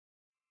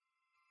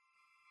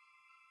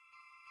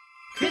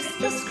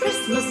Christmas,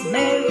 Christmas,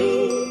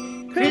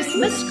 Merry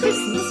Christmas,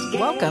 Christmas.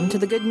 Welcome to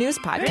the Good News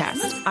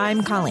Podcast.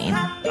 I'm Colleen.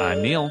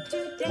 I'm Neil.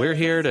 We're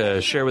here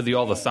to share with you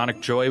all the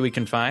sonic joy we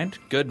can find,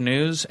 good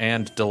news,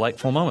 and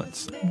delightful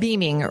moments.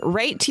 Beaming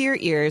right to your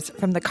ears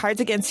from the Cards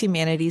Against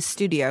Humanity's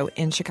studio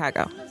in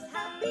Chicago.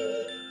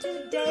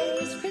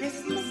 Today's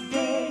Christmas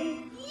Day.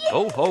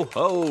 Ho, ho,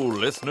 ho,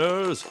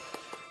 listeners.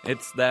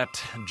 It's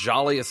that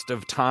jolliest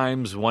of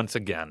times once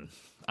again.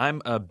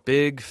 I'm a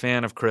big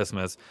fan of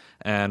Christmas,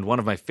 and one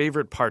of my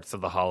favorite parts of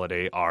the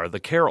holiday are the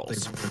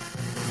carols.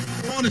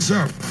 On is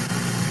up.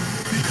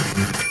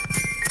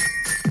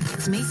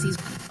 It's Macy's.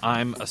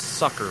 I'm a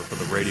sucker for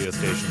the radio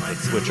stations that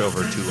switch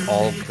over to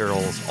all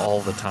carols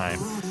all the time,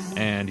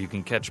 and you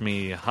can catch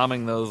me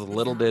humming those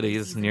little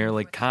ditties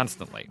nearly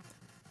constantly.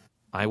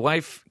 My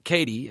wife,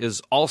 Katie,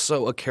 is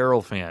also a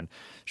carol fan.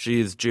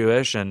 She's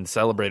Jewish and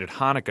celebrated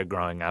Hanukkah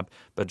growing up,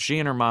 but she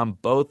and her mom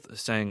both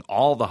sang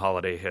all the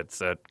holiday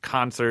hits at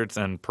concerts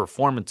and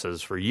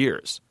performances for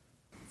years.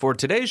 For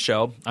today's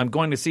show, I'm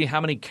going to see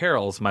how many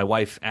carols my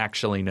wife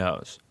actually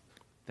knows.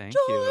 Thank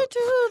you. Joy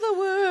to the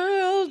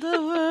world,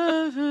 the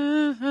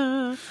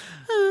world.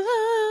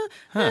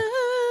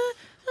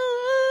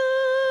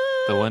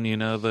 The one you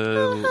know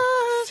the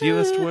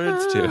fewest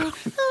words to.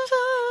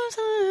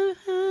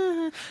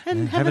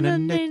 And heaven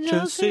and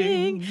nature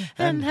sing,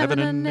 and heaven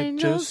and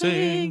nature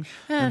sing,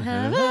 and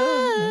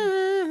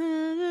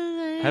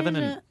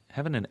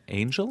Heaven and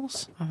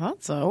angels? I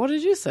thought so. What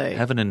did you say?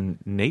 Heaven and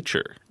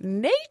nature.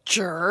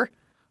 Nature?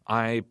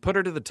 I put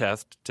her to the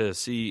test to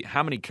see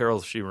how many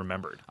carols she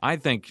remembered. I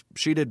think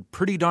she did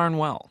pretty darn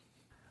well.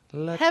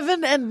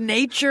 Heaven and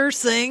nature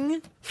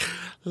sing?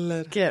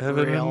 Get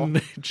Heaven real. and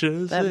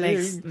nature That sing.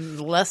 makes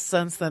less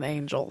sense than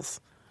angels.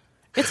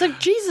 It's a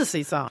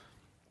Jesus-y song.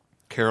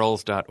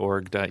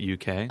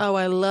 Carols.org.uk. Oh,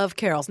 I love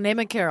carols. Name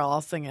a carol. I'll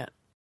sing it.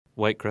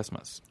 White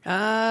Christmas.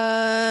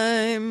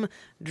 I'm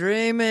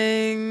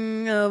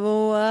dreaming of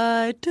a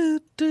white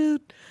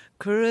toot-toot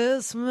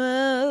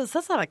Christmas.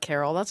 That's not a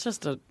carol. That's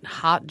just a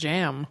hot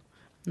jam.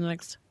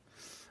 Next.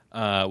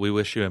 We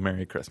wish you a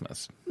Merry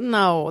Christmas.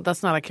 No,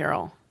 that's not a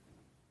carol.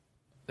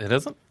 It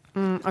isn't?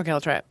 Okay,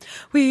 I'll try it.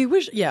 We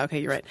wish... Yeah, okay,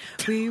 you're right.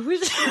 We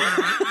wish...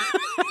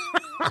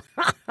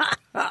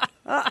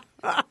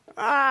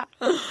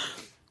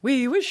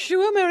 We wish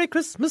you a Merry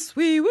Christmas.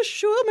 We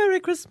wish you a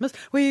Merry Christmas.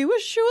 We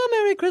wish you a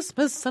Merry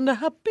Christmas and a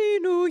Happy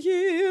New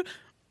Year.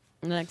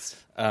 Next.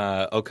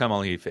 O come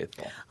all ye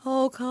faithful.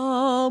 Oh,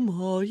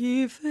 come, all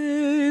ye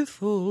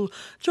faithful,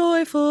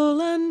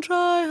 joyful and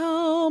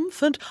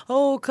triumphant.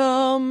 Oh,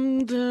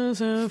 come to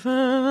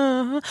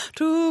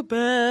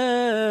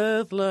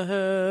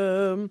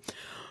Bethlehem.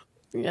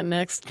 Yeah,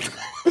 next.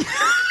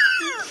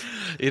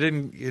 You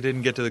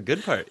didn't get to the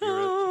good part.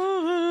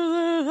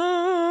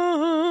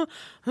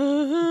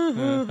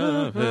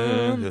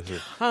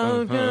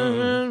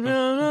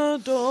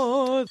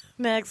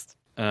 Next.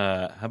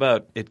 How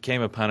about It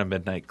Came Upon a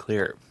Midnight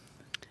Clear?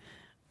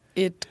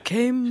 It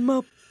came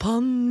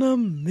upon a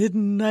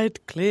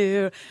midnight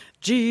clear.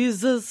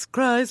 Jesus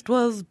Christ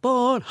was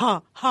born.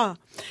 Ha, ha.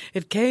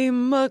 It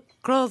came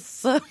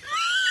across a...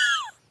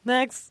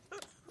 Next.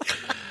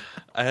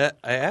 I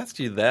asked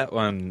you that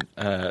one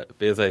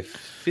because I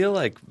feel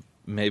like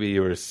maybe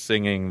you were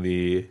singing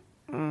the...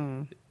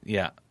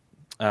 Yeah.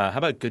 How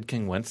about Good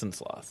King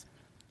Wenceslas?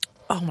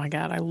 Oh, my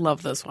God. I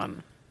love this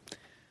one.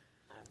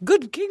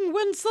 Good King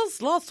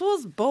Wenceslas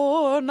was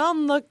born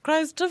on the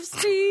Christ of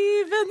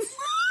Stevens.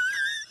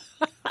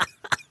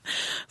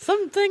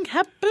 Something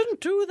happened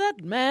to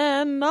that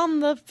man on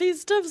the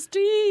feast of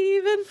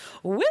Stephen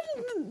when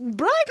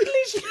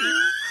brightly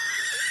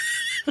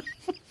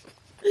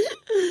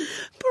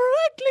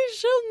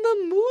shone the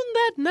moon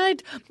that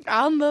night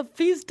on the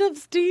feast of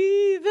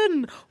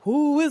Stephen.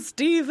 Who is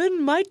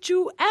Stephen, might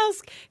you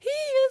ask? He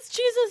is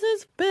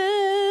Jesus'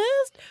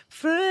 best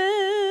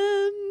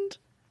friend.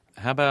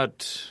 How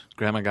about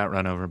Grandma Got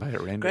Run Over by a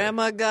Reindeer?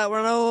 Grandma got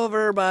run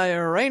over by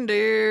a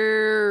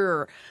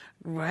reindeer.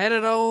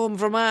 Headed home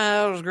from my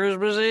house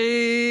Christmas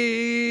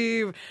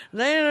Eve.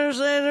 They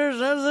say there's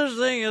no such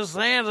thing as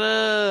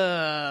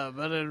Santa,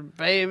 but it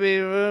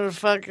baby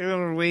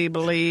fucking we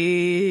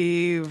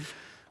believe.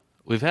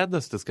 We've had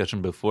this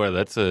discussion before.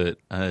 That's a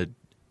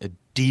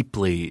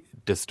deeply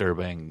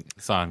disturbing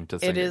song to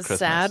sing It at is Christmas.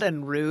 sad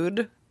and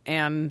rude,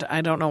 and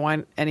I don't know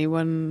why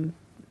anyone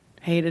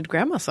hated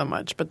Grandma so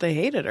much, but they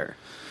hated her.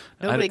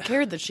 Nobody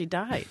cared that she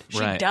died. She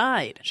Right.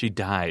 died. She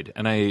died.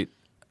 And I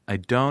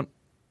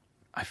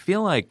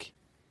feel like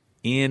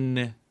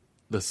in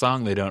the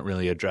song they don't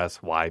really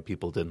address why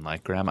people didn't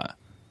like Grandma.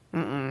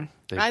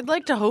 I'd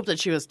like to hope that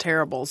she was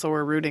terrible, so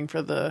we're rooting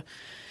for the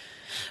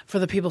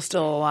people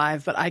still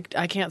alive, but I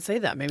can't say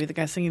that. Maybe the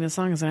guy singing the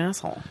song is an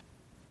asshole.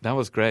 That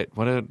was great.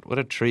 What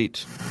a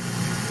treat.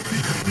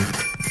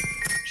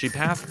 She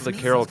passed the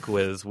carol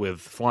quiz with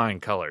flying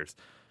colors.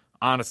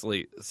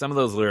 Honestly, some of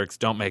those lyrics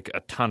don't make a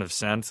ton of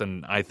sense,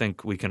 and I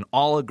think we can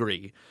all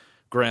agree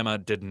Grandma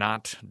did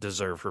not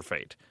deserve her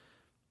fate.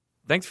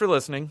 Thanks for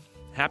listening.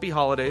 Happy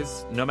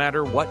holidays, no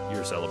matter what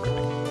you're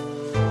celebrating.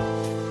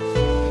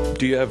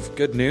 Do you have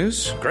good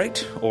news?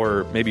 Great.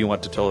 Or maybe you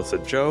want to tell us a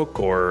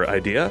joke or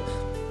idea?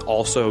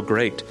 Also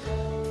great.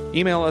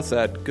 Email us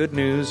at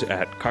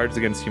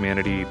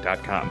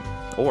goodnews@cardsagainsthumanity.com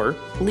or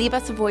leave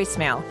us a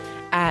voicemail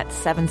at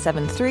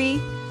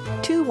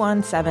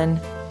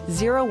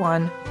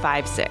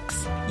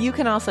 773-217-0156. You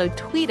can also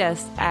tweet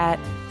us at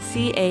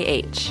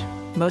CAH.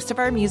 Most of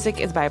our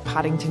music is by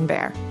Poddington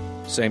Bear.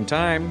 same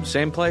time,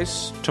 same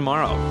place,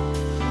 tomorrow.